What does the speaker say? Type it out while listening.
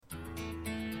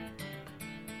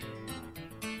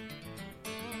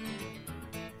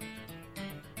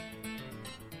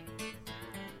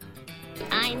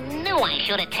I knew I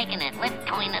should have taken that left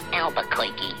turn at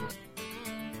Albuquerque.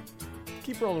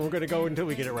 Keep rolling. We're going to go until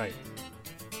we get it right.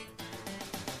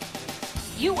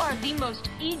 You are the most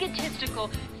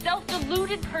egotistical,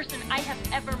 self-deluded person I have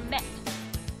ever met.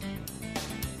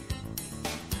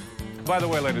 By the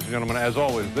way, ladies and gentlemen, as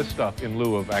always, this stuff in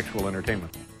lieu of actual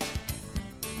entertainment.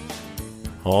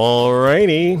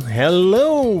 Alrighty.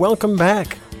 Hello. Welcome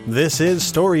back. This is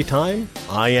Story Time.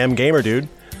 I am Gamer Dude.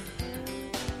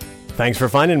 Thanks for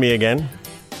finding me again.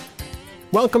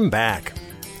 Welcome back.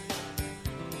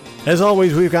 As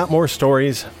always, we've got more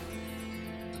stories.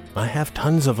 I have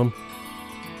tons of them.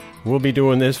 We'll be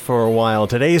doing this for a while.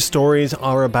 Today's stories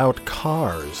are about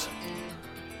cars.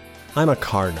 I'm a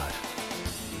car nut.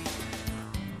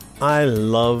 I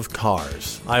love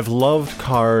cars. I've loved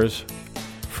cars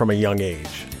from a young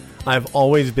age. I've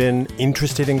always been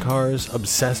interested in cars,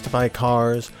 obsessed by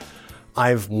cars.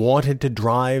 I've wanted to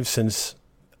drive since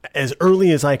as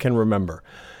early as I can remember.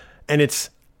 And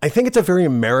I think it's a very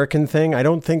American thing. I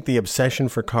don't think the obsession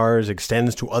for cars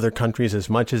extends to other countries as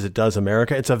much as it does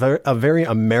America. It's a very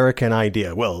American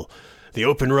idea. Well, the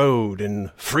open road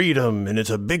and freedom, and it's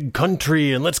a big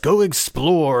country, and let's go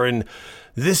explore, and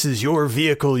this is your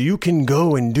vehicle. You can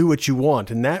go and do what you want.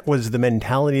 And that was the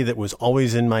mentality that was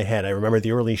always in my head. I remember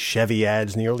the early Chevy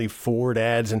ads and the early Ford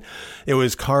ads, and it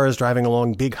was cars driving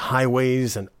along big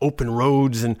highways and open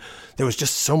roads, and there was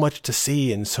just so much to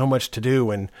see and so much to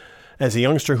do. And as a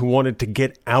youngster who wanted to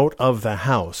get out of the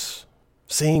house,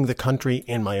 seeing the country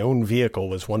in my own vehicle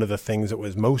was one of the things that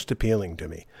was most appealing to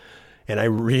me. And I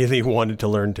really wanted to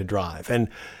learn to drive. And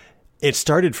it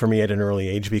started for me at an early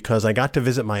age because I got to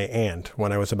visit my aunt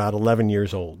when I was about 11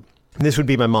 years old. This would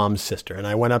be my mom's sister. And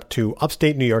I went up to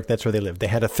upstate New York. That's where they lived. They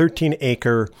had a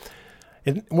 13-acre,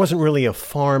 it wasn't really a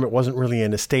farm. It wasn't really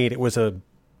an estate. It was a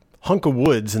hunk of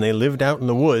woods, and they lived out in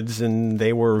the woods, and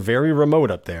they were very remote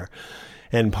up there.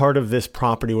 And part of this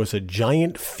property was a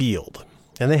giant field.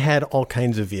 And they had all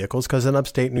kinds of vehicles because in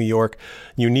upstate New York,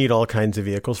 you need all kinds of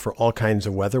vehicles for all kinds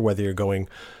of weather, whether you're going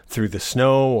through the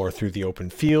snow or through the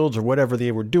open fields or whatever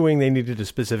they were doing, they needed a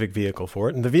specific vehicle for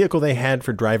it. And the vehicle they had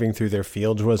for driving through their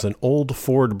fields was an old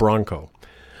Ford Bronco.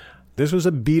 This was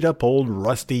a beat-up old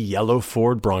rusty yellow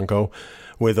Ford Bronco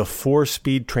with a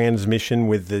 4-speed transmission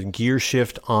with the gear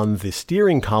shift on the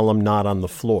steering column, not on the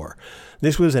floor.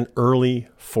 This was an early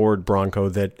Ford Bronco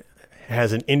that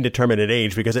has an indeterminate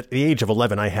age because at the age of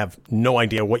 11, I have no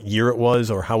idea what year it was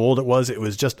or how old it was. It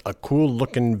was just a cool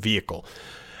looking vehicle.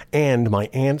 And my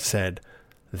aunt said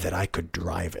that I could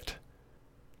drive it.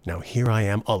 Now here I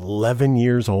am, 11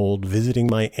 years old, visiting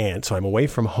my aunt. So I'm away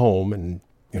from home and,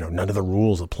 none of the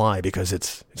rules apply because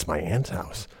it's my aunt's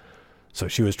house. So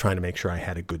she was trying to make sure I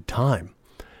had a good time.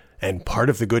 And part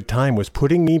of the good time was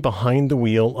putting me behind the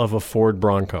wheel of a Ford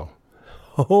Bronco.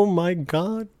 Oh my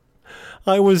God.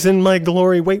 I was in my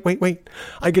glory. Wait.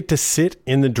 I get to sit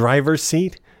in the driver's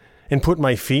seat and put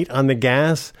my feet on the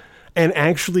gas and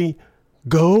actually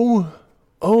go.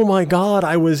 Oh my God,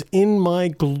 I was in my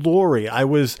glory. I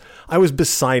was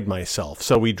beside myself.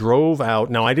 So we drove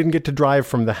out. Now, I didn't get to drive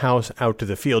from the house out to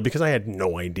the field because I had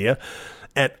no idea.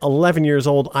 At 11 years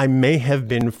old, I may have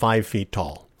been 5 feet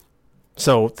tall.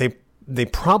 So they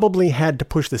probably had to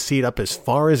push the seat up as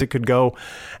far as it could go.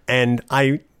 And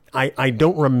I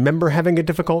don't remember having a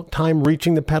difficult time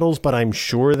reaching the pedals, but I'm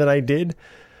sure that I did.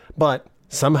 But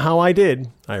somehow I did.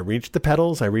 I reached the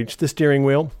pedals. I reached the steering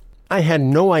wheel. I had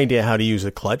no idea how to use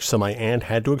a clutch, so my aunt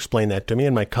had to explain that to me,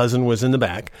 and my cousin was in the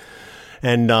back.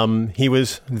 And he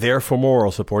was there for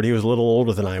moral support. He was a little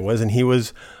older than I was, and he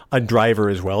was a driver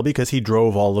as well because he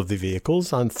drove all of the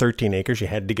vehicles on 13 acres. You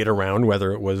had to get around,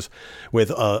 whether it was with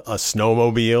a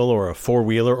snowmobile or a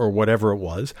four-wheeler or whatever it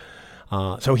was.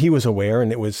 So he was aware,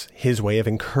 and it was his way of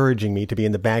encouraging me to be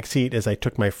in the back seat as I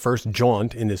took my first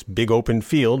jaunt in this big open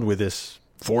field with this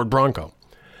Ford Bronco.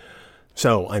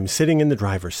 So I'm sitting in the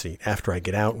driver's seat after I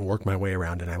get out and work my way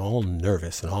around, and I'm all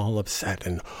nervous and all upset.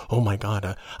 And oh my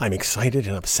God, I'm excited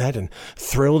and upset and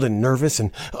thrilled and nervous.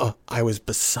 And I was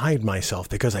beside myself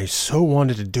because I so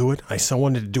wanted to do it. I so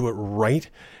wanted to do it right.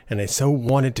 And I so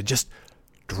wanted to just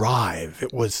drive.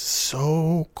 It was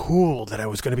so cool that I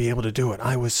was going to be able to do it.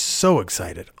 I was so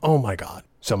excited. Oh my God.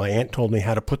 So my aunt told me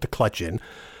how to put the clutch in.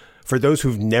 For those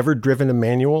who've never driven a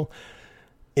manual,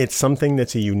 it's something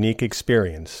that's a unique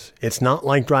experience. It's not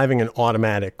like driving an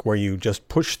automatic where you just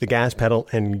push the gas pedal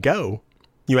and go.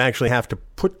 You actually have to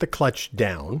put the clutch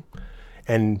down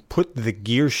and put the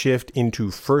gear shift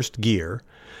into first gear.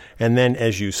 And then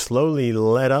as you slowly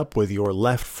let up with your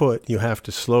left foot, you have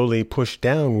to slowly push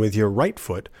down with your right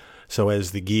foot. So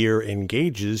as the gear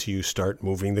engages, you start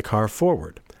moving the car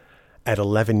forward. At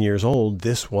 11 years old,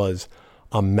 this was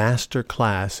a master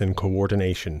class in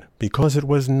coordination because it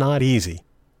was not easy.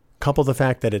 Couple the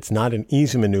fact that it's not an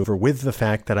easy maneuver with the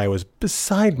fact that I was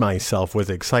beside myself with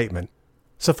excitement.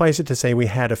 Suffice it to say we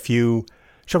had a few,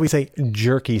 shall we say,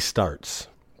 jerky starts.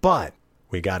 But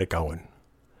we got it going.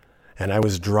 And I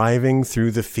was driving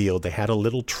through the field. They had a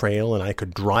little trail and I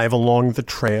could drive along the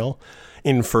trail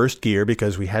in first gear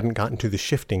because we hadn't gotten to the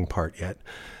shifting part yet.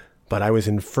 But I was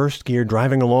in first gear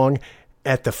driving along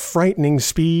at the frightening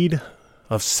speed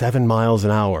of 7 miles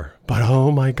an hour. But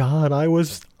oh my God, I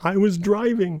was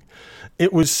driving.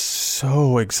 It was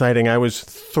so exciting. I was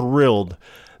thrilled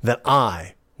that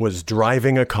I was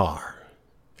driving a car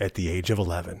at the age of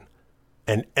 11.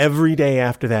 And every day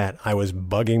after that, I was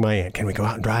bugging my aunt. Can we go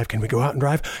out and drive? Can we go out and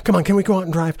drive? Come on, can we go out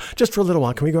and drive? Just for a little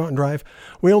while, can we go out and drive?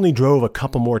 We only drove a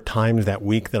couple more times that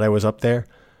week that I was up there.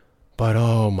 But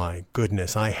oh my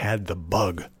goodness, I had the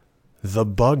bug. The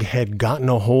bug had gotten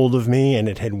a hold of me and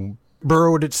it had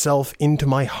burrowed itself into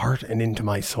my heart and into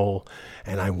my soul.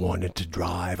 And I wanted to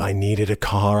drive. I needed a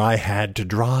car. I had to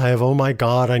drive. Oh my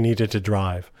God, I needed to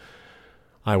drive.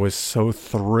 I was so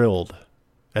thrilled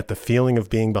at the feeling of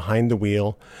being behind the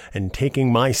wheel and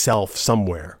taking myself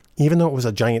somewhere. Even though it was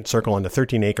a giant circle on a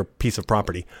 13-acre piece of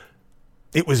property,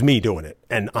 it was me doing it.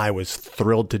 And I was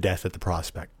thrilled to death at the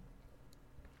prospect.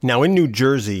 Now, in New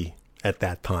Jersey at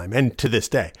that time, and to this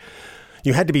day,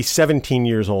 you had to be 17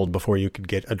 years old before you could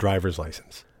get a driver's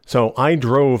license. So I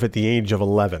drove at the age of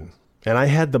 11, and I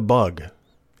had the bug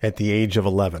at the age of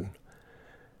 11.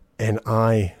 And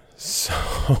I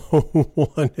so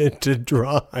wanted to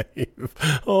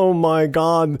drive. Oh my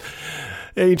God.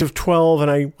 Age of 12,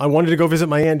 and I wanted to go visit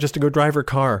my aunt just to go drive her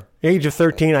car. Age of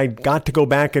 13, I got to go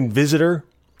back and visit her,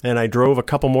 and I drove a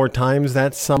couple more times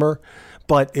that summer.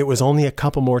 But it was only a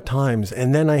couple more times.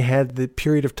 And then I had the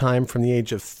period of time from the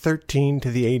age of 13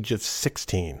 to the age of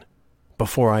 16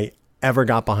 before I ever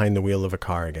got behind the wheel of a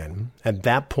car again. At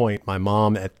that point, my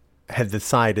mom had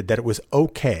decided that it was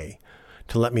okay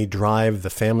to let me drive the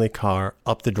family car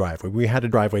up the driveway. We had a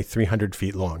driveway 300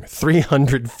 feet long,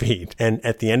 300 feet. And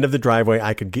at the end of the driveway,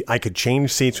 I could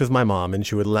change seats with my mom, and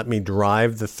she would let me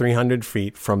drive the 300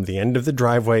 feet from the end of the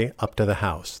driveway up to the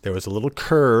house. There was a little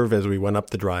curve as we went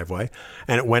up the driveway,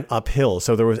 and it went uphill.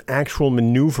 So there was actual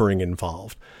maneuvering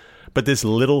involved. But this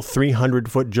little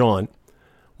 300-foot jaunt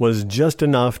was just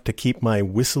enough to keep my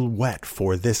whistle wet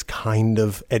for this kind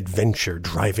of adventure,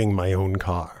 driving my own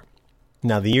car.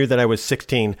 Now, the year that I was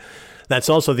 16, that's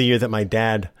also the year that my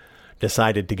dad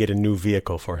decided to get a new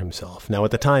vehicle for himself. Now, at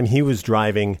the time, he was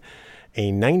driving a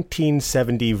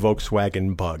 1970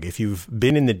 Volkswagen Bug. If you've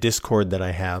been in the Discord that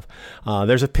I have,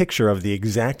 there's a picture of the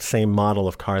exact same model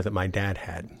of car that my dad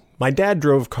had. My dad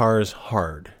drove cars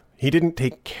hard. He didn't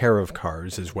take care of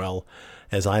cars as well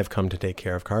as I've come to take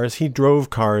care of cars. He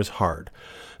drove cars hard.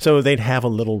 So they'd have a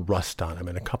little rust on them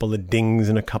and a couple of dings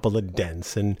and a couple of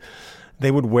dents, and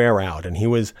they would wear out. And he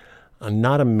was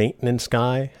not a maintenance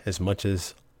guy as much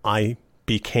as I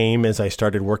became as I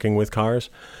started working with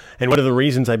cars. And one of the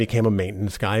reasons I became a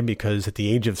maintenance guy, because at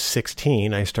the age of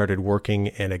 16, I started working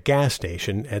at a gas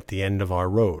station at the end of our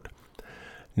road.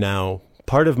 Now,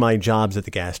 part of my jobs at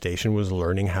the gas station was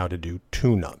learning how to do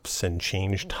tune-ups and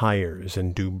change tires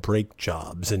and do brake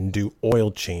jobs and do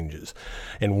oil changes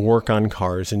and work on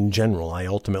cars in general. I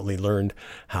ultimately learned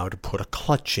how to put a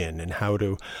clutch in and how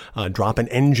to drop an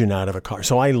engine out of a car.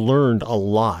 So I learned a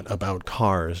lot about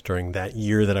cars during that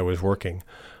year that I was working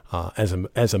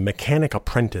as a mechanic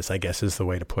apprentice, I guess is the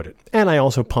way to put it. And I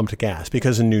also pumped gas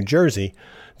because in New Jersey,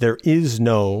 there is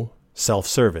no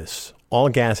self-service. All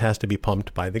gas has to be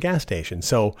pumped by the gas station.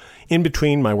 So in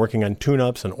between my working on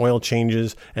tune-ups and oil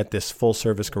changes at this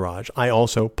full-service garage, I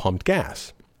also pumped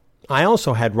gas. I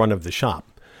also had run of the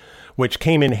shop, which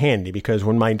came in handy because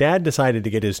when my dad decided to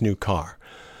get his new car,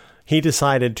 he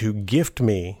decided to gift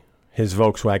me his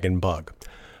Volkswagen Bug.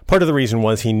 Part of the reason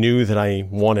was he knew that I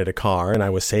wanted a car and I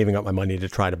was saving up my money to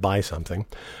try to buy something.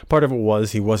 Part of it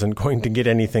was he wasn't going to get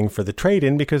anything for the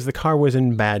trade-in because the car was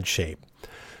in bad shape.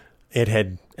 It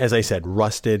had, as I said,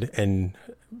 rusted and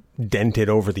dented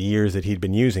over the years that he'd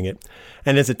been using it.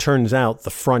 And as it turns out, the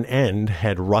front end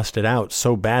had rusted out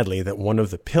so badly that one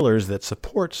of the pillars that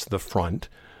supports the front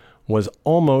was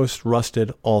almost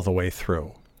rusted all the way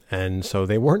through. And so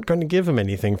they weren't going to give him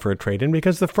anything for a trade-in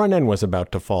because the front end was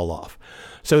about to fall off.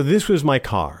 So this was my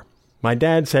car. My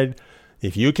dad said,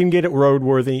 if you can get it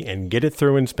roadworthy and get it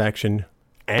through inspection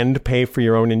and pay for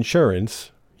your own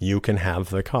insurance, you can have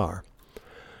the car.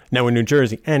 Now, in New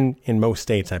Jersey, and in most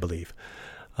states, I believe,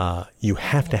 you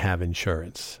have to have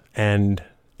insurance. And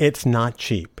It's not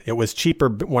cheap. It was cheaper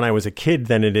when I was a kid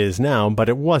than it is now, but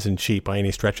it wasn't cheap by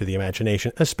any stretch of the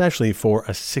imagination, especially for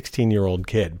a 16-year-old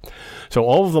kid. So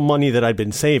all of the money that I'd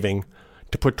been saving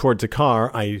to put towards a car,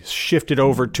 I shifted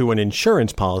over to an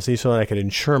insurance policy so that I could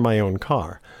insure my own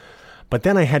car. But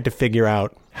then I had to figure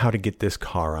out how to get this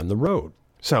car on the road.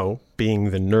 So,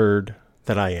 being the nerd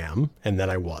that I am, and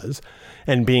that I was,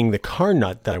 and being the car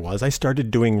nut that I was, I started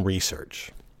doing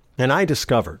research. And I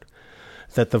discovered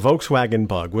that the Volkswagen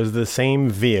Bug was the same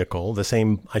vehicle,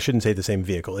 I shouldn't say the same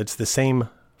vehicle, it's the same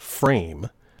frame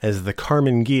as the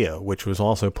Karmann Ghia, which was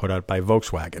also put out by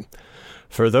Volkswagen.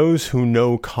 For those who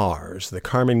know cars, the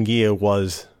Karmann Ghia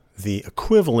was the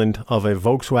equivalent of a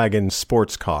Volkswagen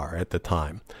sports car at the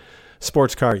time.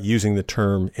 Sports car using the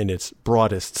term in its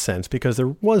broadest sense, because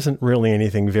there wasn't really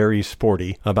anything very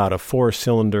sporty about a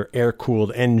 4-cylinder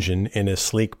air-cooled engine in a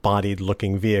sleek-bodied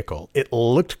looking vehicle. It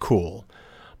looked cool,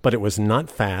 but it was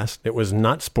not fast, it was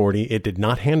not sporty, it did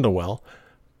not handle well,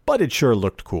 but it sure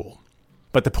looked cool.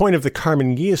 But the point of the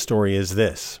Karmann Ghia story is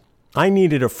this. I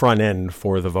needed a front end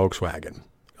for the Volkswagen.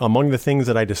 Among the things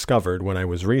that I discovered when I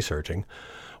was researching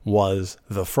was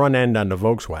the front end on the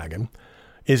Volkswagen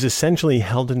is essentially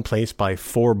held in place by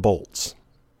 4 bolts.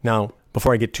 Now,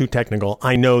 before I get too technical,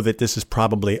 I know that this is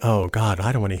probably, oh God,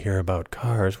 I don't want to hear about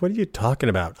cars. What are you talking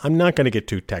about? I'm not going to get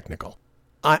too technical.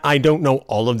 I don't know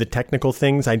all of the technical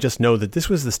things. I just know that this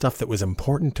was the stuff that was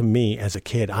important to me as a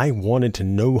kid. I wanted to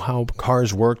know how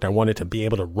cars worked. I wanted to be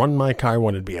able to run my car. I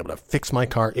wanted to be able to fix my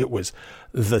car. It was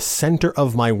the center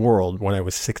of my world when I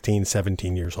was 16,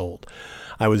 17 years old.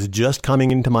 I was just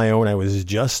coming into my own. I was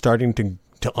just starting to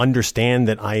understand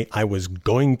that I was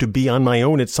going to be on my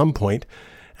own at some point,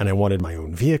 and I wanted my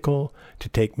own vehicle to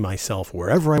take myself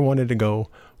wherever I wanted to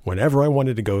go, whenever I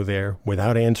wanted to go there,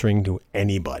 without answering to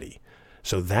anybody.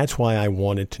 So that's why I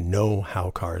wanted to know how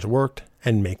cars worked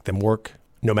and make them work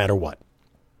no matter what.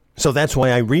 So that's why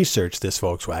I researched this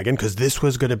Volkswagen, because this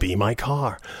was going to be my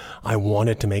car. I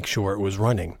wanted to make sure it was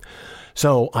running.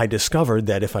 So I discovered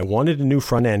that if I wanted a new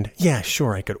front end, yeah,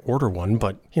 sure, I could order one,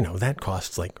 but, that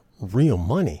costs like real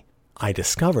money. I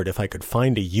discovered if I could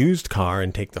find a used car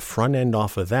and take the front end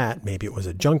off of that, maybe it was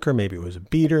a junker, maybe it was a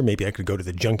beater, maybe I could go to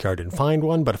the junkyard and find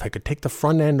one, but if I could take the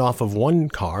front end off of one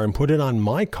car and put it on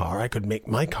my car, I could make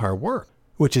my car work,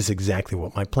 which is exactly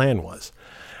what my plan was.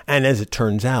 And as it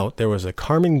turns out, there was a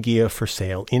Karmann Ghia for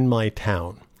sale in my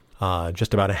town,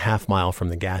 just about a half mile from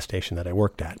the gas station that I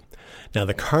worked at. Now,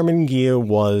 the Karmann Ghia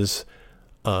was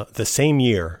the same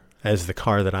year as the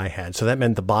car that I had, so that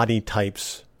meant the body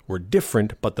types were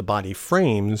different, but the body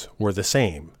frames were the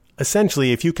same.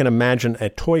 Essentially, if you can imagine a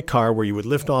toy car where you would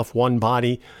lift off one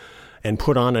body and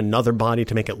put on another body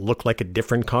to make it look like a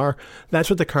different car, that's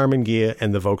what the Karmann Ghia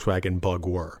and the Volkswagen Bug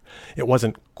were. It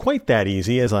wasn't quite that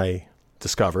easy, as I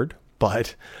discovered,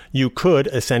 but you could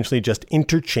essentially just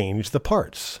interchange the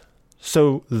parts.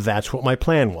 So that's what my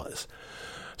plan was.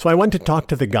 So I went to talk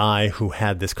to the guy who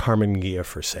had this Karmann Ghia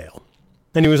for sale.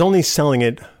 And he was only selling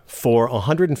it for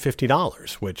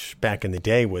 $150, which back in the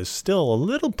day was still a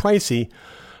little pricey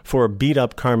for a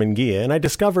beat-up Karmann Ghia. And I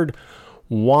discovered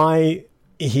why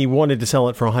he wanted to sell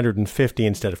it for $150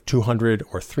 instead of $200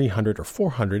 or $300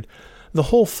 or $400. The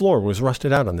whole floor was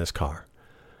rusted out on this car.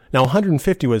 Now,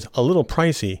 $150 was a little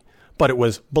pricey, but it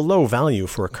was below value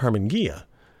for a Karmann Ghia.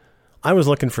 I was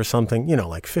looking for something,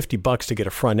 like $50 to get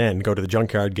a front end, go to the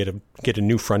junkyard, get a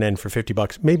new front end for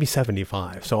 $50, maybe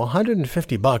 $75. So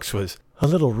 $150 was a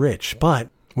little rich, but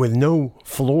with no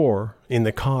floor in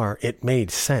the car, it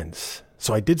made sense.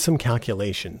 So I did some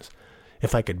calculations.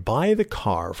 If I could buy the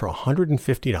car for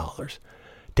 $150,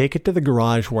 take it to the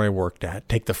garage where I worked at,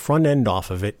 take the front end off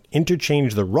of it,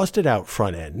 interchange the rusted out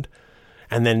front end,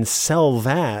 and then sell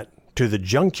that to the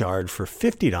junkyard for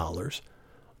 $50,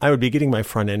 I would be getting my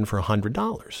front end for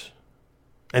 $100.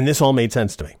 And this all made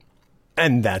sense to me.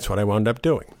 And that's what I wound up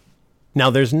doing.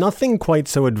 Now, there's nothing quite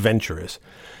so adventurous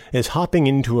as hopping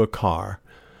into a car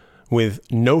with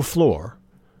no floor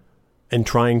and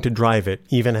trying to drive it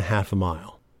even a half a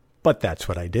mile. But that's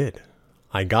what I did.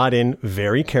 I got in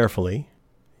very carefully.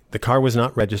 The car was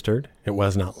not registered. It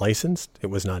was not licensed.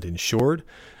 It was not insured.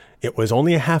 It was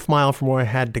only a half mile from where I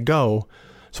had to go.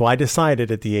 So I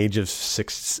decided at the age of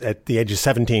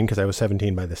 17, because I was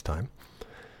 17 by this time,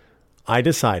 I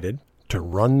decided to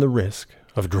run the risk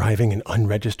of driving an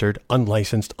unregistered,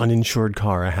 unlicensed, uninsured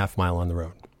car a half mile on the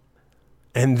road.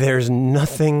 And there's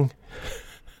nothing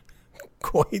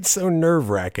quite so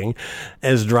nerve-wracking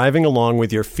as driving along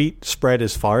with your feet spread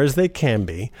as far as they can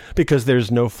be, because there's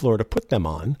no floor to put them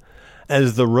on,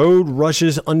 as the road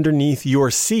rushes underneath your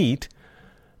seat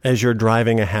as you're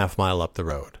driving a half mile up the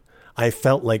road. I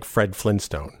felt like Fred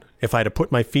Flintstone. If I'd have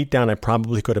put my feet down, I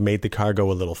probably could have made the car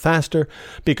go a little faster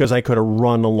because I could have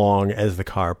run along as the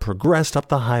car progressed up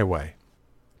the highway.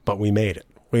 But we made it.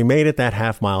 We made it that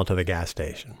half mile to the gas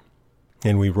station,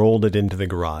 and we rolled it into the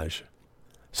garage.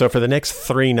 So for the next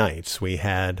 3 nights, we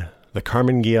had the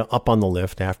Karmann Ghia up on the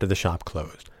lift after the shop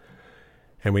closed.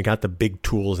 And we got the big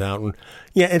tools out. And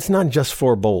yeah, it's not just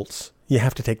 4 bolts. You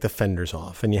have to take the fenders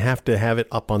off, and you have to have it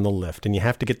up on the lift, and you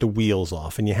have to get the wheels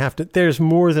off, and there's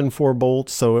more than 4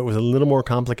 bolts, so it was a little more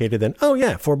complicated than,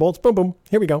 4 bolts, boom, boom,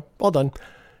 here we go, all done.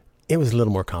 It was a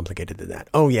little more complicated than that.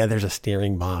 Oh yeah, there's a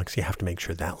steering box. You have to make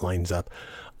sure that lines up.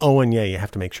 Oh, and yeah, you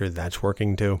have to make sure that's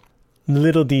working too.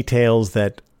 Little details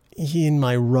that in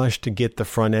my rush to get the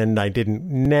front end, I didn't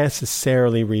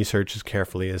necessarily research as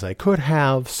carefully as I could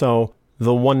have, so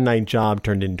the 1-night job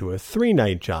turned into a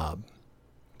 3-night job.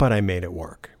 But I made it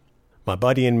work. My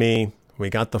buddy and me,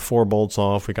 we got the 4 bolts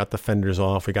off, we got the fenders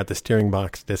off, we got the steering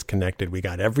box disconnected, we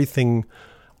got everything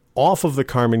off of the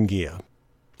Karmann Ghia.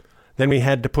 Then we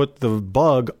had to put the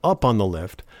Bug up on the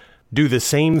lift, do the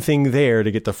same thing there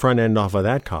to get the front end off of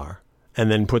that car,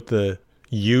 and then put the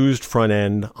used front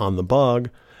end on the Bug,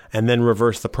 and then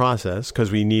reverse the process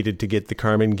because we needed to get the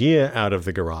Karmann Ghia out of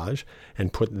the garage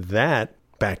and put that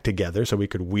back together so we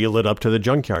could wheel it up to the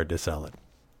junkyard to sell it.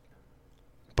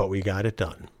 But we got it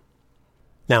done.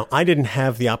 Now, I didn't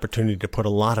have the opportunity to put a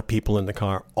lot of people in the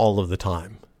car all of the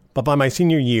time. But by my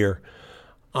senior year,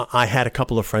 I had a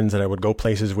couple of friends that I would go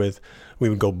places with. We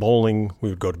would go bowling. We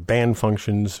would go to band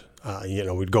functions.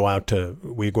 We'd go out to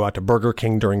Burger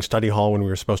King during study hall when we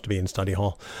were supposed to be in study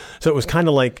hall. So it was kind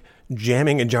of like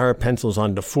jamming a jar of pencils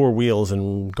onto 4 wheels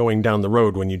and going down the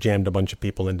road when you jammed a bunch of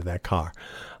people into that car.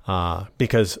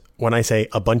 Because when I say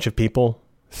a bunch of people,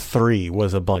 3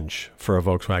 was a bunch for a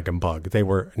Volkswagen Bug. They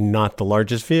were not the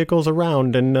largest vehicles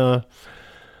around, and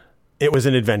it was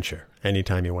an adventure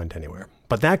anytime you went anywhere.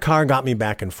 But that car got me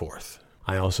back and forth.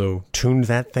 I also tuned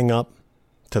that thing up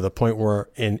to the point where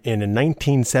in a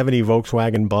 1970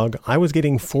 Volkswagen Bug, I was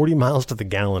getting 40 miles to the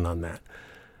gallon on that.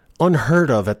 Unheard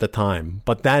of at the time,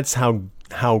 but that's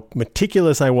how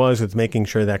meticulous I was with making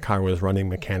sure that car was running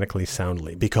mechanically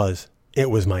soundly, because it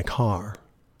was my car.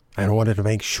 I wanted to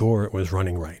make sure it was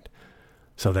running right.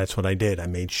 So that's what I did. I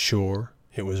made sure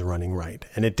it was running right.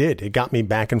 And it did. It got me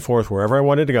back and forth wherever I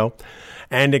wanted to go.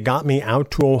 And it got me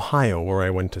out to Ohio where I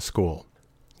went to school.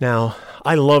 Now,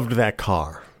 I loved that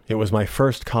car. It was my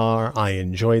first car. I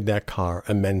enjoyed that car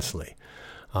immensely.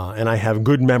 And I have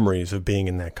good memories of being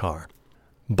in that car.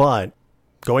 But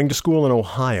going to school in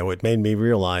Ohio, it made me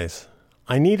realize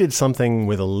I needed something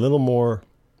with a little more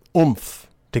oomph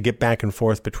to get back and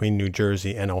forth between New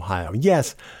Jersey and Ohio.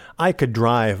 Yes, I could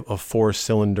drive a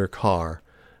 4-cylinder car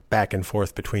back and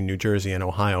forth between New Jersey and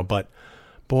Ohio, but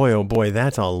boy, oh boy,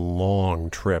 that's a long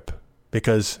trip.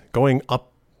 Because going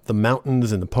up the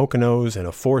mountains and the Poconos in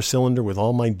a 4-cylinder with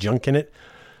all my junk in it,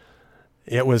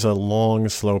 it was a long,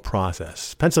 slow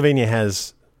process. Pennsylvania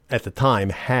at the time,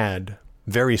 had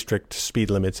very strict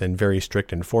speed limits and very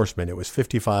strict enforcement. It was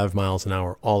 55 miles an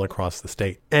hour all across the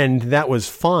state. And that was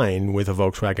fine with a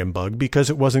Volkswagen Bug because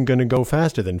it wasn't going to go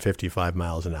faster than 55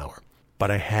 miles an hour.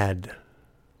 But I had,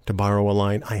 to borrow a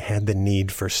line, I had the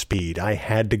need for speed. I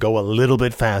had to go a little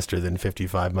bit faster than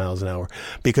 55 miles an hour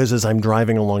because as I'm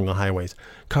driving along the highways,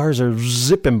 cars are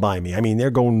zipping by me. I mean, they're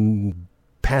going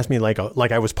past me like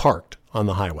I was parked on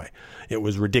the highway. It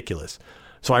was ridiculous.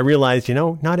 So I realized,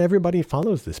 not everybody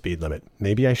follows the speed limit.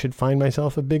 Maybe I should find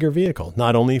myself a bigger vehicle,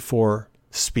 not only for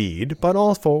speed, but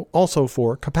also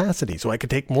for capacity, so I could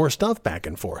take more stuff back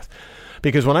and forth.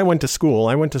 Because when I went to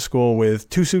school with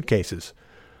 2 suitcases.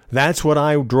 That's what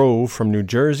I drove from New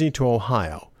Jersey to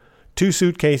Ohio. 2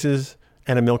 suitcases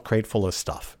and a milk crate full of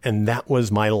stuff. And that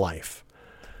was my life.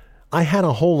 I had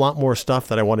a whole lot more stuff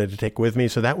that I wanted to take with me,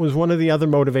 so that was one of the other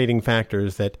motivating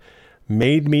factors that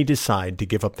made me decide to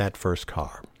give up that first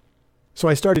car. So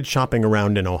I started shopping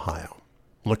around in Ohio,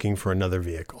 looking for another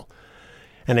vehicle.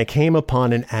 And I came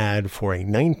upon an ad for a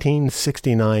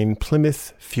 1969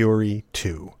 Plymouth Fury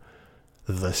 2,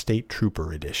 the State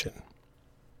Trooper edition.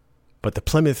 But the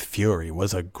Plymouth Fury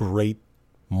was a great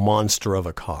monster of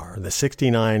a car. The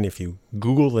 69, if you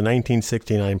Google the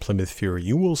 1969 Plymouth Fury,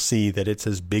 you will see that it's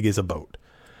as big as a boat.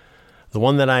 The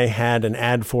one that I had an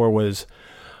ad for was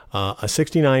a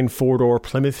 69 4-door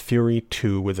Plymouth Fury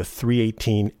 2 with a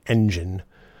 318 engine,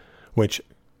 which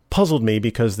puzzled me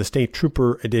because the State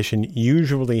Trooper edition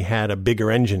usually had a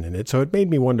bigger engine in it, so it made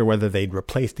me wonder whether they'd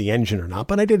replace the engine or not,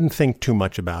 but I didn't think too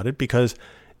much about it because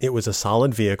it was a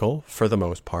solid vehicle for the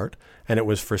most part, and it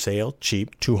was for sale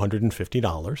cheap,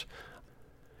 $250.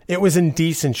 It was in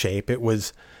decent shape. It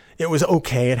was It was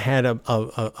okay. It had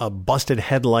a busted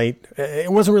headlight.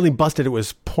 It wasn't really busted. It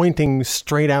was pointing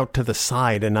straight out to the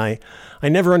side. And I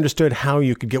never understood how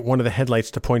you could get one of the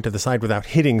headlights to point to the side without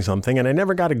hitting something. And I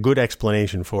never got a good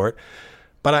explanation for it.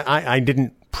 But I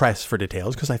didn't press for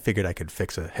details because I figured I could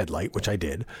fix a headlight, which I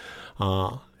did.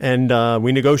 And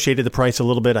we negotiated the price a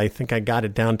little bit. I think I got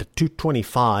it down to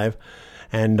 $225.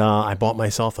 And I bought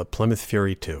myself a Plymouth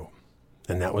Fury 2.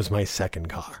 And that was my second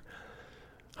car.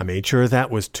 I made sure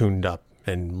that was tuned up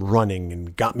and running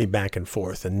and got me back and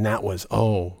forth. And that was,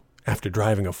 after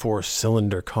driving a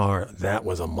 4-cylinder car, that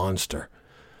was a monster.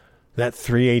 That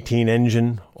 318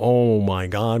 engine, oh my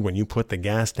God, when you put the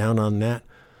gas down on that,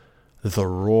 the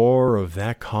roar of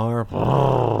that car,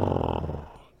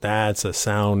 that's a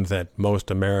sound that most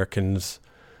Americans,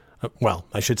 well,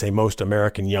 I should say most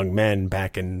American young men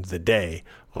back in the day,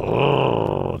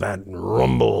 that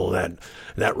rumble,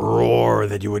 that roar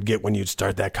that you would get when you'd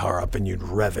start that car up and you'd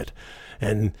rev it.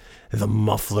 And the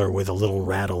muffler with a little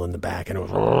rattle in the back. And it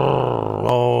was,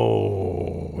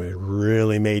 it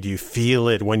really made you feel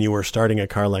it when you were starting a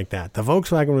car like that. The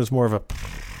Volkswagen was more of a,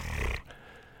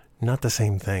 not the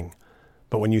same thing.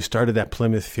 But when you started that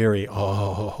Plymouth Fury,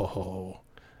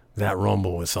 that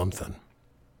rumble was something.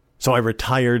 So I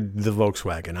retired the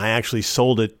Volkswagen. I actually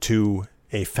sold it to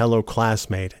a fellow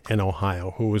classmate in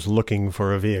Ohio who was looking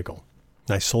for a vehicle.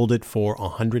 I sold it for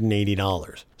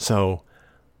 $180. So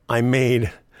I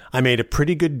made a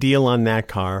pretty good deal on that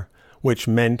car, which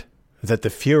meant that the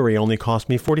Fury only cost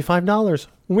me $45.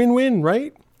 Win-win,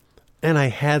 right? And I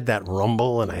had that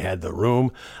rumble and I had the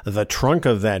room. The trunk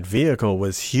of that vehicle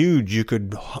was huge. You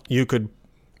could,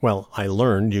 I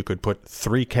learned you could put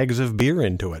 3 kegs of beer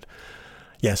into it.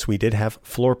 Yes, we did have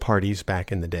floor parties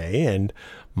back in the day, and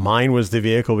mine was the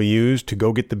vehicle we used to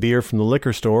go get the beer from the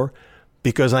liquor store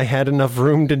because I had enough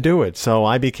room to do it. So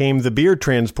I became the beer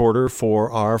transporter for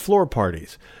our floor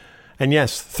parties. And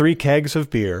yes, 3 kegs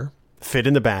of beer fit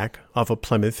in the back of a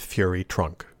Plymouth Fury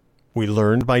trunk. We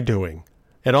learned by doing.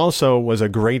 It also was a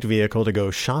great vehicle to go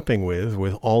shopping with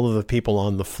all of the people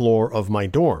on the floor of my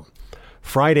dorm.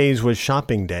 Fridays was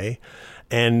shopping day,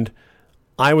 and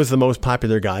I was the most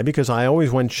popular guy because I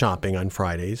always went shopping on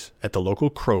Fridays at the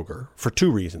local Kroger for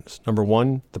 2 reasons. Number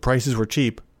 1, the prices were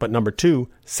cheap, but number 2,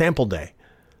 sample day.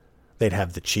 They'd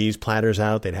have the cheese platters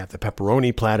out, they'd have the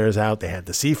pepperoni platters out, they had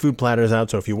the seafood platters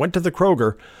out. So if you went to the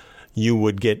Kroger, you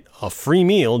would get a free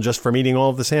meal just from eating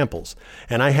all of the samples.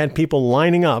 And I had people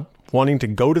lining up wanting to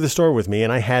go to the store with me,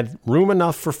 and I had room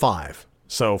enough for 5.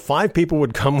 So 5 people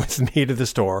would come with me to the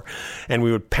store, and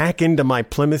we would pack into my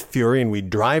Plymouth Fury, and we'd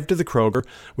drive to the Kroger.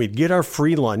 We'd get our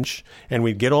free lunch, and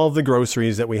we'd get all of the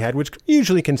groceries that we had, which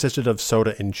usually consisted of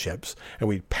soda and chips. And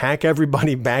we'd pack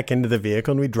everybody back into the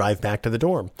vehicle, and we'd drive back to the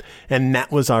dorm. And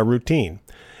that was our routine.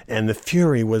 And the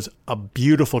Fury was a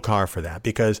beautiful car for that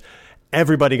because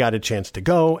everybody got a chance to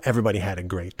go. Everybody had a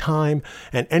great time.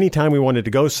 And anytime we wanted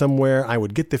to go somewhere, I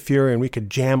would get the Fury, and we could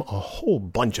jam a whole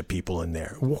bunch of people in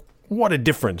there. What a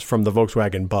difference from the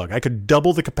Volkswagen Bug. I could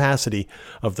double the capacity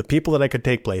of the people that I could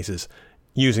take places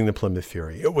using the Plymouth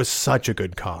Fury. It was such a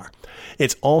good car.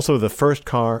 It's also the first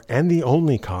car and the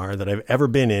only car that I've ever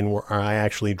been in where I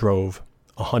actually drove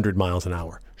 100 miles an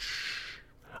hour.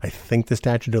 I think the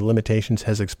statute of limitations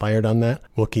has expired on that.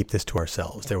 We'll keep this to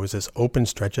ourselves. There was this open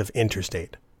stretch of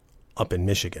interstate up in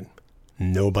Michigan.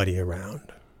 Nobody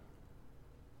around.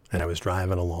 And I was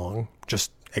driving along,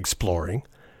 just exploring.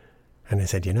 And I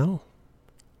said,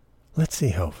 let's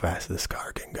see how fast this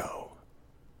car can go.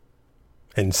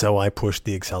 And so I pushed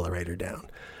the accelerator down.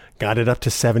 Got it up to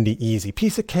 70 easy.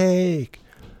 Piece of cake.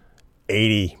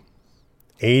 80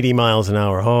 miles an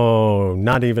hour. Oh,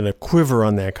 not even a quiver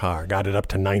on that car. Got it up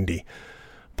to 90.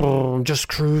 Just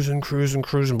cruising.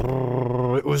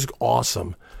 It was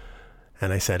awesome.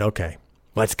 And I said, okay,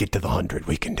 let's get to the 100.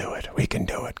 We can do it.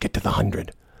 Get to the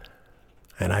 100.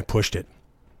 And I pushed it.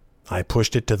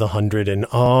 To the 100, and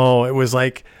it was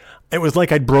like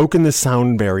I'd broken the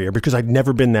sound barrier because I'd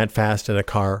never been that fast in a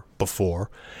car before,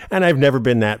 and I've never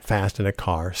been that fast in a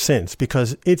car since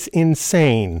because it's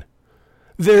insane.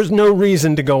 There's no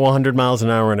reason to go 100 miles an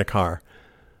hour in a car.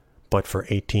 But for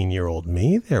 18-year-old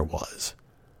me, there was.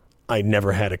 I'd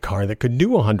never had a car that could do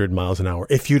 100 miles an hour.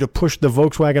 If you'd have pushed the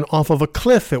Volkswagen off of a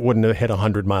cliff, it wouldn't have hit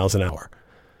 100 miles an hour.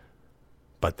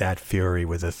 But that Fury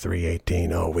with a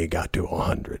 318, we got to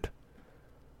 100.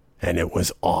 And it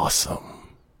was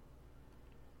awesome.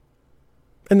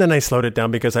 And then I slowed it down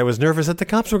because I was nervous that the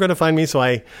cops were going to find me, so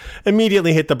I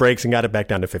immediately hit the brakes and got it back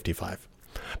down to 55.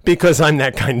 Because I'm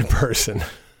that kind of person.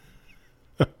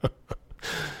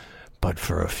 But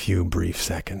for a few brief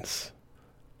seconds,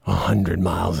 100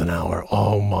 miles an hour,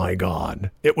 oh my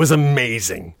God. It was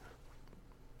amazing.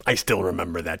 I still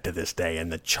remember that to this day,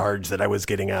 and the charge that I was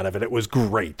getting out of it. It was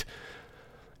great.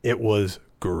 It was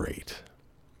great.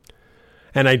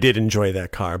 And I did enjoy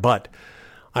that car, but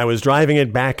I was driving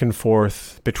it back and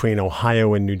forth between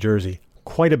Ohio and New Jersey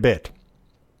quite a bit.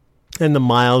 And the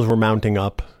miles were mounting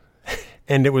up,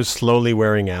 and it was slowly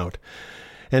wearing out.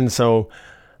 And so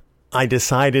I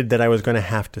decided that I was going to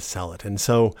have to sell it. And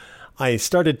so I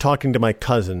started talking to my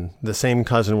cousin, the same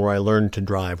cousin where I learned to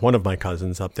drive. One of my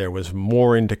cousins up there was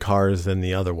more into cars than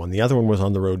the other one. The other one was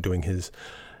on the road doing his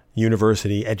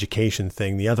university education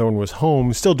thing. The other one was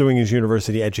home, still doing his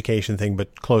university education thing,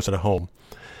 but closer to home.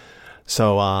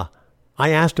 So I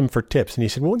asked him for tips, and he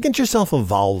said, well, get yourself a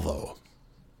Volvo.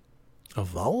 A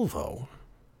Volvo?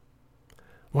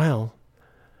 Well,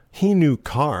 he knew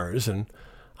cars, and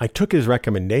I took his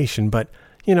recommendation, but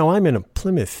I'm in a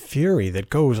Plymouth Fury that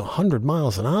goes 100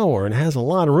 miles an hour and has a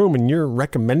lot of room, and you're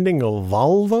recommending a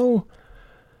Volvo?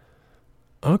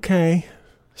 Okay.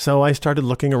 So I started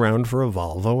looking around for a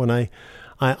Volvo, and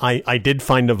I did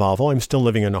find a Volvo. I'm still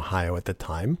living in Ohio at the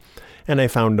time, and I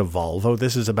found a Volvo.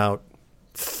 This is about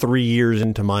 3 years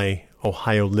into my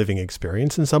Ohio living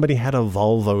experience, and somebody had a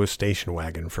Volvo station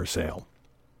wagon for sale.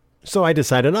 So I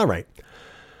decided, all right,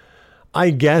 I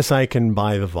guess I can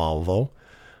buy the Volvo.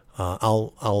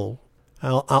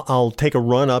 I'll take a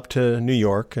run up to New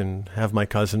York and have my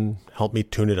cousin help me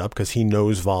tune it up because he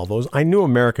knows Volvos. I knew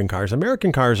American cars.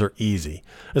 American cars are easy,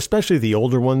 especially the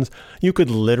older ones. You could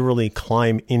literally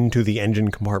climb into the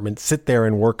engine compartment, sit there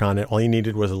and work on it. All you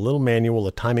needed was a little manual,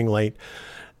 a timing light,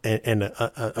 and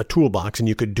a toolbox, and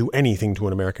you could do anything to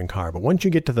an American car. But once you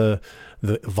get to the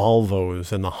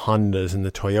Volvos and the Hondas and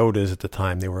the Toyotas at the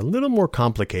time, they were a little more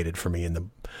complicated for me, and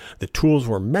the tools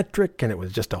were metric, and it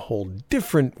was just a whole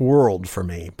different world for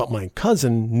me. But my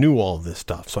cousin knew all this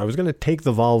stuff, so I was going to take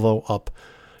the Volvo up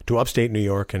to upstate New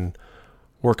York and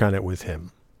work on it with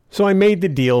him. So I made the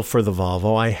deal for the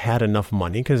Volvo. I had enough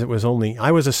money because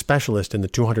I was a specialist in the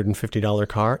 $250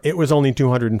 car. It was only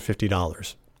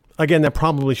 $250. Again, that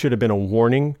probably should have been a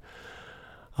warning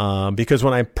because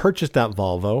when I purchased that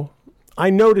Volvo,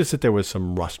 I noticed that there was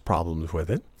some rust problems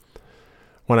with it.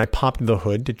 When I popped the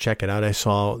hood to check it out, I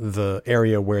saw the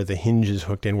area where the hinges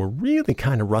hooked in were really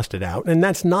kind of rusted out. And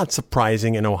that's not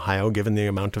surprising in Ohio, given the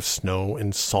amount of snow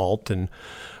and salt and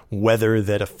weather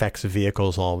that affects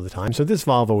vehicles all the time. So this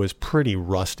Volvo is pretty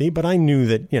rusty, but I knew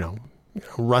that,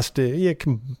 rusty, you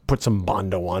can put some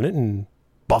Bondo on it and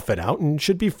buff it out and it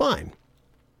should be fine.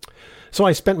 So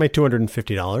I spent my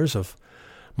 $250 of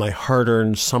my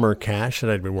hard-earned summer cash that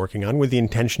I'd been working on with the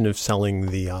intention of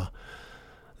selling the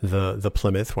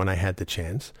Plymouth when I had the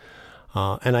chance.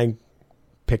 And I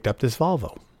picked up this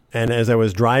Volvo. And as I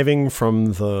was driving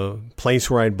from the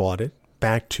place where I'd bought it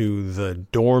back to the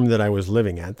dorm that I was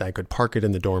living at, I could park it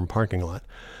in the dorm parking lot,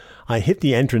 I hit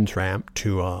the entrance ramp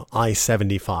to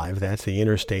I-75. That's the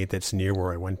interstate that's near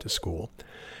where I went to school.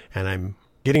 And I'm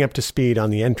getting up to speed on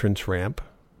the entrance ramp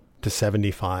to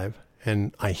 75,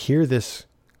 and I hear this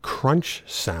crunch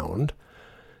sound,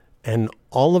 and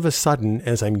all of a sudden,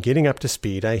 as I'm getting up to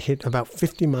speed, I hit about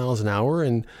 50 miles an hour,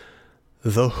 and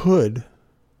the hood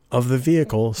of the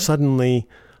vehicle suddenly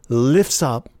lifts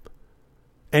up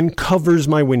and covers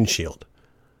my windshield.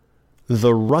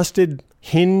 The rusted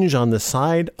hinge on the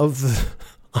side of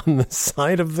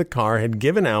the car had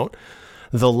given out.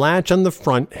 The latch on the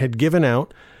front had given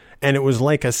out, and it was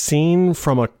like a scene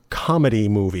from a comedy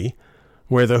movie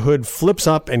where the hood flips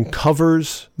up and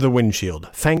covers the windshield.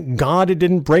 Thank God it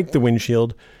didn't break the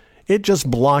windshield. It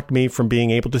just blocked me from being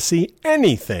able to see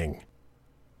anything.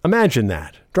 Imagine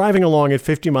that, driving along at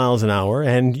 50 miles an hour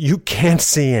and you can't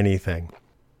see anything.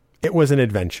 It was an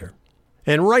adventure.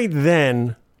 And right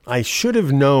then, I should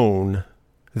have known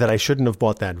that I shouldn't have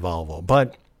bought that Volvo.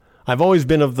 But I've always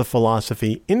been of the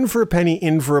philosophy, in for a penny,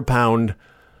 in for a pound.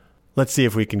 Let's see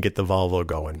if we can get the Volvo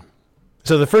going.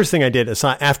 So the first thing I did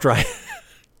after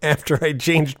I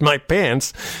changed my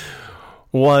pants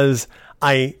was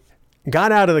I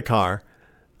got out of the car.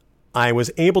 I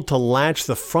was able to latch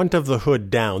the front of the hood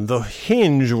down. The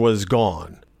hinge was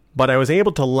gone, but I was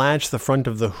able to latch the front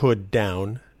of the hood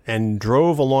down and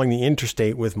drove along the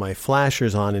interstate with my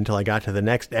flashers on until I got to the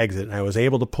next exit. I was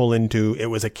able to pull into, it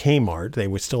was a Kmart. They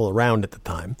were still around at the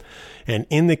time. And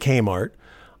in the Kmart,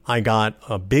 I got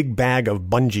a big bag of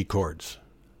bungee cords.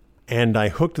 And I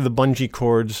hooked the bungee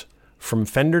cords from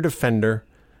fender to fender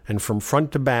and from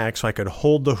front to back so I could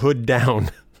hold the hood down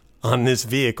on this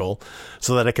vehicle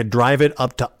so that I could drive it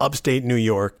up to upstate New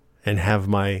York and have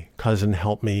my cousin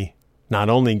help me not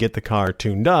only get the car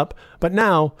tuned up, but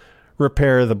now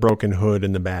repair the broken hood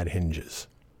and the bad hinges.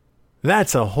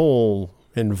 That's a whole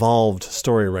involved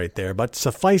story right there, but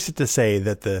suffice it to say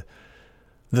that the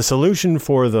solution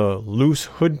for the loose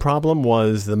hood problem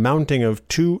was the mounting of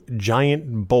 2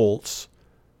 giant bolts,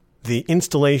 the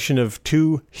installation of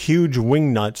 2 huge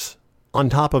wing nuts on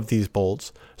top of these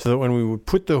bolts, so that when we would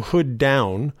put the hood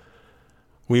down,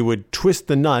 we would twist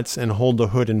the nuts and hold the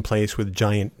hood in place with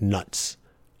giant nuts.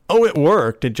 Oh, it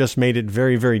worked. It just made it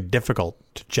very, very difficult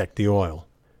to check the oil.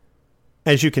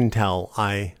 As you can tell,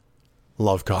 I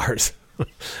love cars.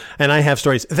 And I have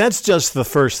stories. That's just the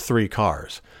first 3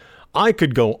 cars. I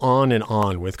could go on and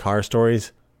on with car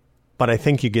stories, but I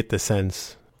think you get the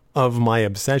sense of my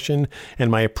obsession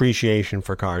and my appreciation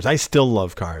for cars. I still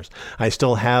love cars. I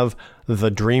still have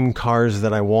the dream cars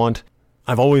that I want.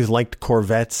 I've always liked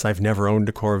Corvettes. I've never owned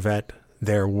a Corvette.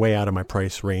 They're way out of my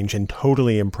price range and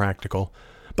totally impractical.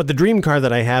 But the dream car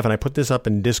that I have, and I put this up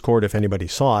in Discord if anybody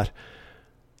saw it,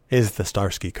 is the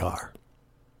Starsky car.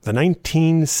 The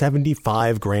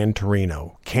 1975 Gran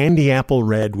Torino, candy apple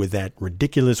red with that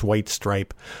ridiculous white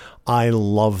stripe. I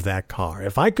love that car.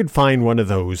 If I could find one of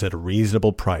those at a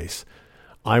reasonable price,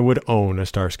 I would own a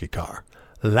Starsky car.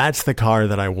 That's the car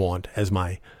that I want as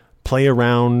my play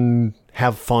around,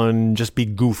 have fun, just be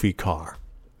goofy car.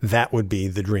 That would be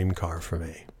the dream car for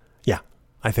me. Yeah,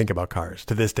 I think about cars.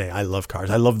 To this day, I love cars.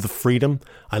 I love the freedom.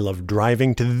 I love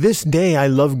driving. To this day, I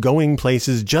love going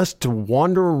places just to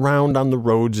wander around on the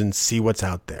roads and see what's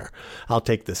out there. I'll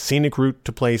take the scenic route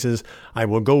to places. I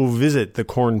will go visit the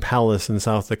Corn Palace in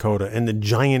South Dakota and the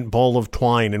giant ball of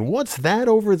twine. And what's that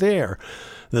over there?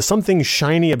 The something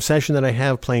shiny obsession that I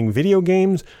have playing video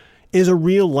games is a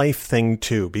real life thing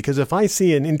too. Because if I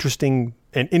see an interesting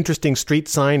street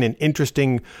sign, an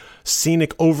interesting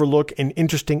scenic overlook, an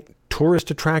interesting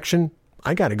tourist attraction,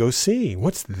 I got to go see.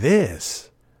 What's this?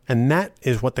 And that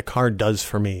is what the car does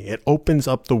for me. It opens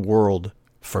up the world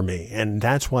for me. And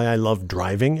that's why I love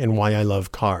driving and why I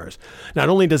love cars. Not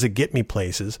only does it get me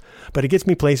places, but it gets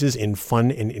me places in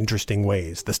fun and interesting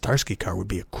ways. The Starsky car would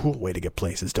be a cool way to get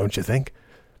places, don't you think?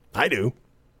 I do.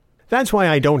 That's why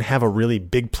I don't have a really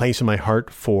big place in my heart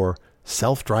for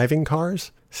self-driving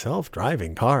cars.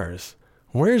 Self-driving cars.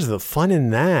 Where's the fun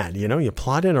in that? You know, you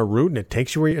plot in a route and it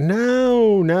takes you where you...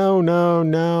 No.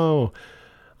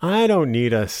 I don't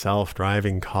need a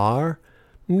self-driving car.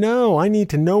 No, I need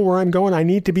to know where I'm going. I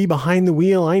need to be behind the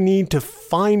wheel. I need to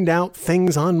find out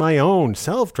things on my own.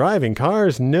 Self-driving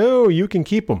cars, no, you can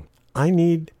keep them. I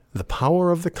need the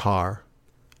power of the car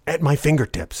at my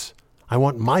fingertips. I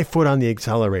want my foot on the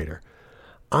accelerator.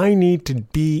 I need to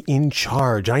be in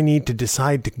charge. I need to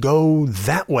decide to go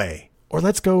that way, or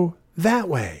let's go that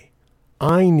way.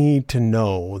 I need to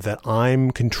know that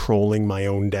I'm controlling my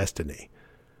own destiny.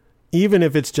 Even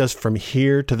if it's just from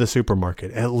here to the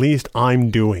supermarket, at least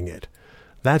I'm doing it.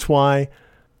 That's why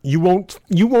you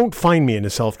won't find me in a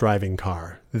self-driving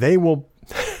car. They will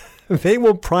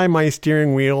pry my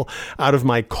steering wheel out of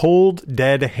my cold,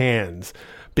 dead hands.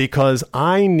 Because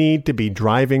I need to be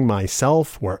driving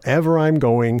myself wherever I'm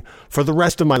going for the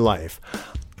rest of my life.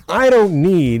 I don't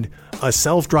need a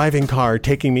self-driving car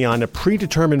taking me on a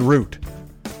predetermined route.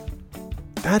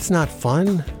 That's not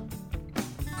fun.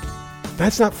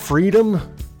 That's not freedom.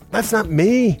 That's not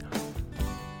me.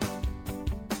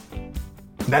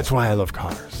 That's why I love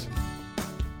cars.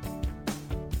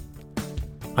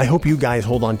 I hope you guys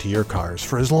hold on to your cars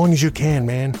for as long as you can,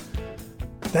 man.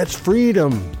 That's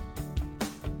freedom.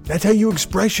 That's how you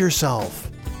express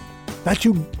yourself.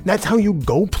 That's how you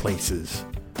go places.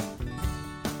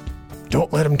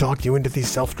 Don't let them talk you into these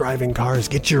self-driving cars.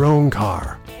 Get your own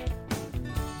car.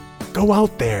 Go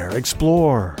out there,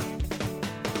 explore.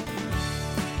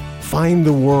 Find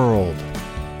the world.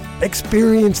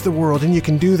 Experience the world, and you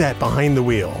can do that behind the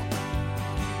wheel.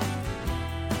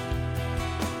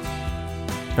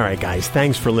 All right, guys,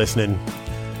 thanks for listening.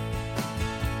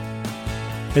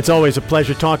 It's always a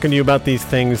pleasure talking to you about these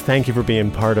things. Thank you for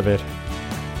being part of it.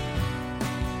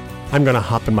 I'm going to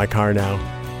hop in my car now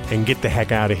and get the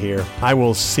heck out of here. I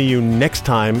will see you next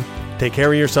time. Take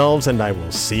care of yourselves, and I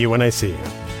will see you when I see you.